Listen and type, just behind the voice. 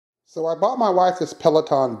So I bought my wife this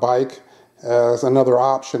Peloton bike as another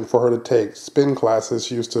option for her to take spin classes.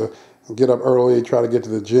 She used to get up early, try to get to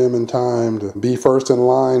the gym in time, to be first in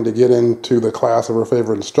line to get into the class of her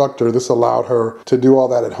favorite instructor. This allowed her to do all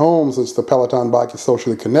that at home since the Peloton bike is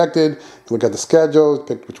socially connected. You look at the schedule,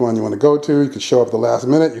 pick which one you want to go to. You can show up at the last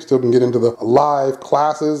minute. You still can get into the live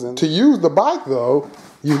classes. And to use the bike though,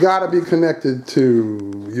 you've got to be connected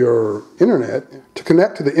to your internet. To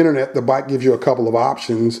connect to the internet, the bike gives you a couple of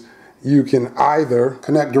options. You can either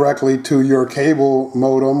connect directly to your cable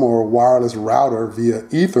modem or wireless router via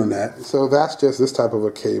Ethernet. So that's just this type of a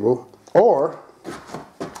cable. Or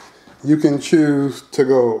you can choose to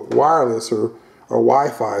go wireless or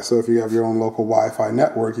Wi-Fi. So if you have your own local Wi-Fi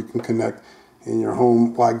network, you can connect in your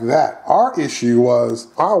home like that. Our issue was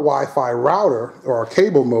our Wi-Fi router or our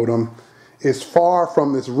cable modem is far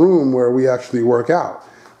from this room where we actually work out.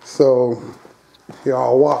 So here,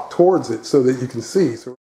 I'll walk towards it so that you can see.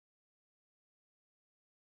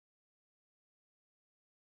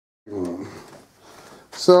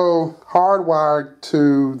 So hardwired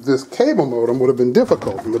to this cable modem would have been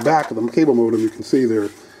difficult. In the back of the cable modem you can see there are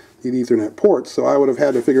Ethernet ports, so I would have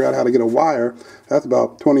had to figure out how to get a wire that's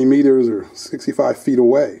about 20 meters or 65 feet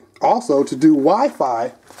away. Also, to do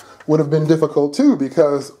Wi-Fi would have been difficult too,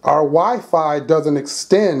 because our Wi-Fi doesn't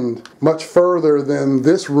extend much further than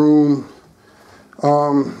this room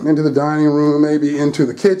into the dining room, maybe into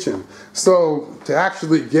the kitchen. So to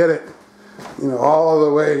actually get it all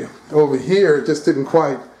the way over here, it just didn't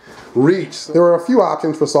quite reach. There are a few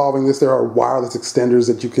options for solving this. There are wireless extenders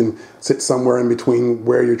that you can sit somewhere in between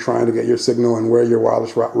where you're trying to get your signal and where your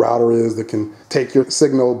wireless router is that can take your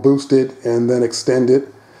signal, boost it, and then extend it.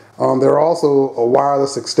 There are also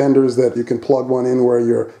wireless extenders that you can plug one in where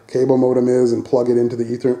your cable modem is and plug it into the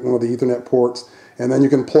one of the Ethernet ports, and then you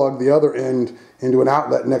can plug the other end into an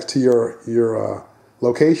outlet next to your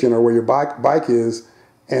location or where your bike is,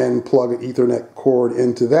 and plug an Ethernet cord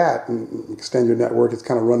into that and extend your network. It's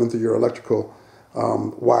kind of running through your electrical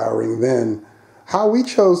wiring then. How we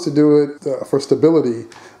chose to do it for stability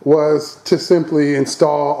was to simply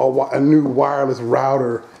install a new wireless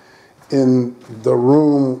router in the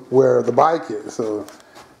room where the bike is. So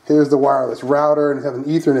here's the wireless router, and it has an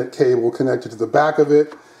Ethernet cable connected to the back of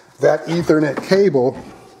it. That Ethernet cable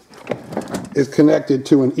is connected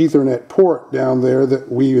to an Ethernet port down there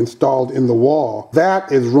that we installed in the wall.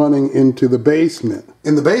 That is running into the basement.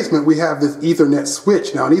 In the basement, we have this Ethernet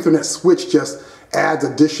switch. Now, an Ethernet switch just adds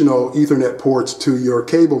additional Ethernet ports to your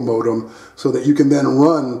cable modem so that you can then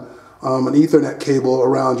run an Ethernet cable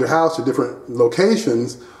around your house to different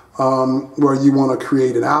locations where you want to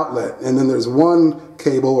create an outlet. And then there's one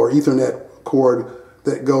cable or Ethernet cord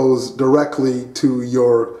that goes directly to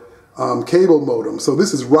your cable modem. So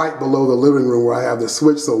this is right below the living room where I have this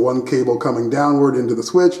switch. So one cable coming downward into the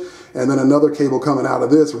switch, and then another cable coming out of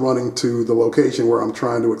this running to the location where I'm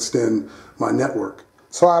trying to extend my network.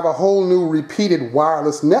 So I have a whole new repeated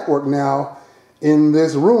wireless network now in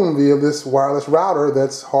this room via this wireless router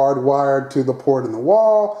that's hardwired to the port in the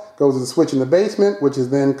wall, goes to the switch in the basement, which is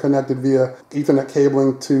then connected via Ethernet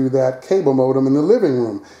cabling to that cable modem in the living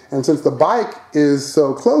room. And since the bike is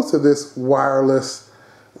so close to this wireless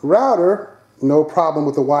router, no problem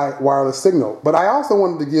with the wireless signal. But I also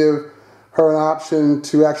wanted to give her an option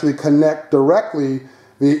to actually connect directly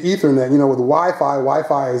via Ethernet. With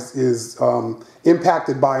Wi-Fi is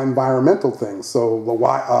impacted by environmental things. So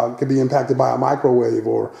the could be impacted by a microwave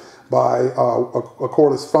or by a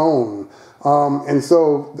cordless phone. And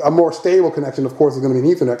so a more stable connection, of course, is going to be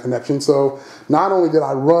an Ethernet connection. So not only did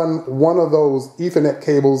I run one of those Ethernet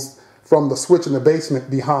cables from the switch in the basement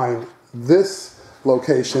behind this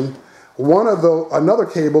location, another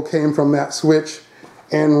cable came from that switch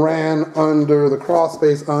and ran under the crawl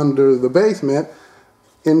space under the basement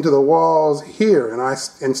into the walls here, and I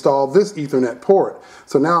installed this Ethernet port.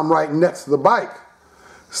 So now I'm right next to the bike.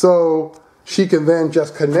 So she can then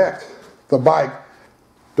just connect the bike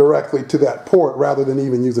directly to that port rather than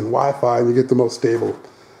even using Wi-Fi, and you get the most stable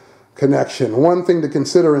connection. One thing to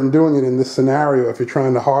consider in doing it in this scenario, if you're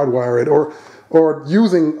trying to hardwire it or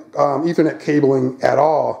using Ethernet cabling at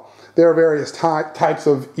all, there are various types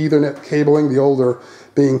of Ethernet cabling, the older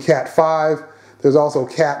being Cat5. There's also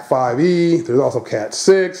Cat5e, there's also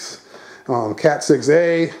Cat6,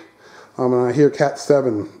 Cat6a, and I hear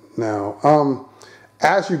Cat7 now.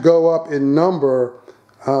 As you go up in number,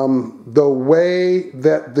 the way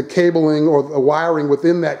that the cabling or the wiring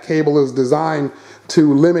within that cable is designed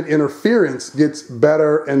to limit interference gets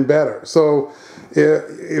better and better. So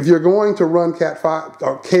if you're going to run Cat5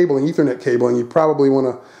 or cabling, Ethernet cabling, you probably want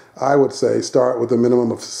to, I would say, start with a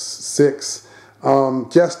minimum of 6,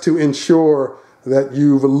 just to ensure that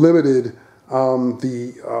you've limited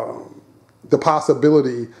the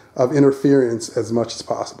possibility of interference as much as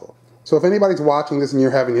possible. So if anybody's watching this and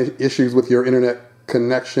you're having issues with your internet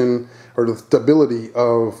connection or the stability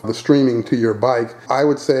of the streaming to your bike, I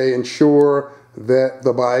would say ensure that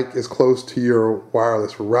the bike is close to your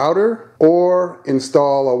wireless router, or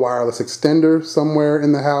install a wireless extender somewhere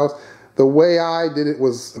in the house. The way I did it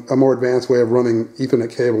was a more advanced way of running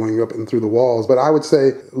Ethernet cabling up and through the walls, but I would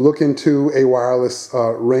say look into a wireless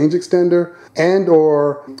range extender, and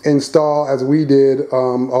or install, as we did,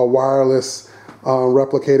 a wireless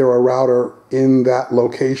replicator or router in that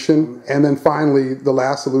location. And then finally, the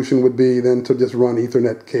last solution would be then to just run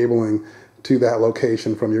Ethernet cabling to that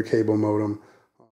location from your cable modem.